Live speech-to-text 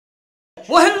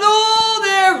Well, hello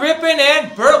there, Ripon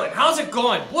and Berlin. How's it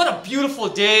going? What a beautiful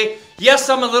day. Yes,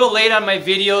 I'm a little late on my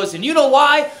videos, and you know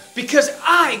why? Because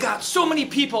I got so many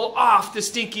people off the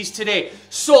Stinkies today.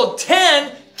 Sold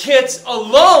 10 kits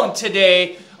alone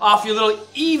today off your little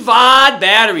EVOD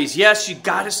batteries. Yes, you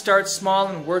got to start small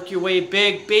and work your way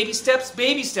big. Baby steps,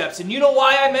 baby steps. And you know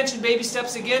why I mentioned baby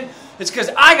steps again? It's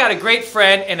because I got a great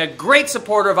friend and a great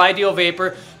supporter of Ideal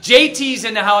Vapor. JT's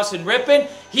in the house in Ripon.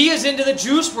 He is into the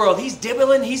juice world. He's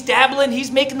dibbling, he's dabbling,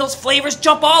 he's making those flavors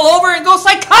jump all over and go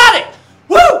psychotic.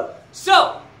 Woo!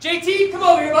 So, JT, come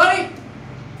over here, buddy.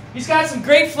 He's got some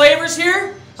great flavors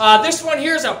here. This one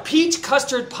here is a peach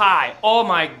custard pie. Oh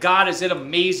my God, is it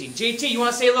amazing. JT, you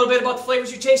want to say a little bit about the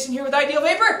flavors you're chasing here with Ideal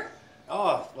Vapor?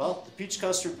 Oh, well, the peach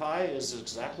custard pie is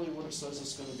exactly what it says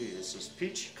it's going to be. It's just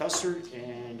peach custard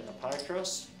and a pie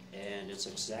crust, and it's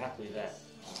exactly that.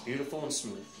 Beautiful and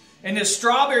smooth. And the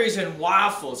strawberries and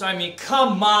waffles. I mean,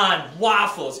 come on,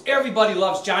 waffles. Everybody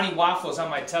loves Johnny Waffles on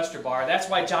my tester bar. That's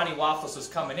why Johnny Waffles is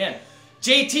coming in.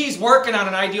 JT's working on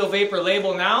an Ideal Vapor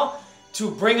label now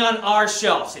to bring on our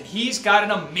shelves. And he's got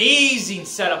an amazing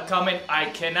setup coming. I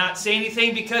cannot say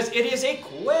anything because it is a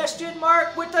question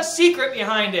mark with a secret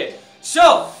behind it.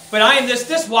 So, but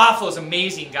this waffle is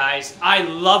amazing, guys. I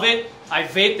love it. I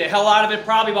vaped the hell out of it,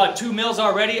 probably about 2 mils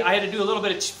already. I had to do a little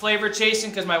bit of flavor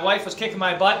chasing because my wife was kicking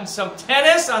my butt in some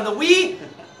tennis on the Wii.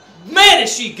 Man,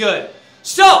 is she good.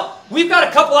 So, we've got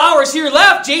a couple hours here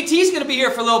left. JT's going to be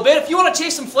here for a little bit. If you want to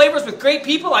chase some flavors with great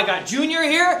people, I got Junior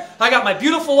here, I got my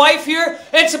beautiful wife here,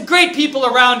 and some great people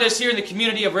around us here in the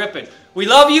community of Ripon. We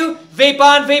love you. Vape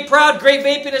on, vape proud. Great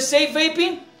vaping is safe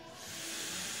vaping.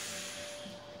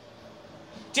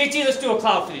 JT, let's do a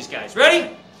cloud for these guys.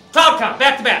 Ready? Cloud count,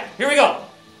 back to back. Here we go.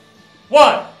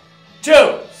 1,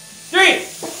 2, 3.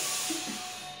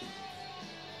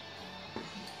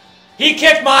 He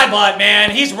kicked my butt,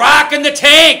 man. He's rocking the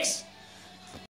tanks.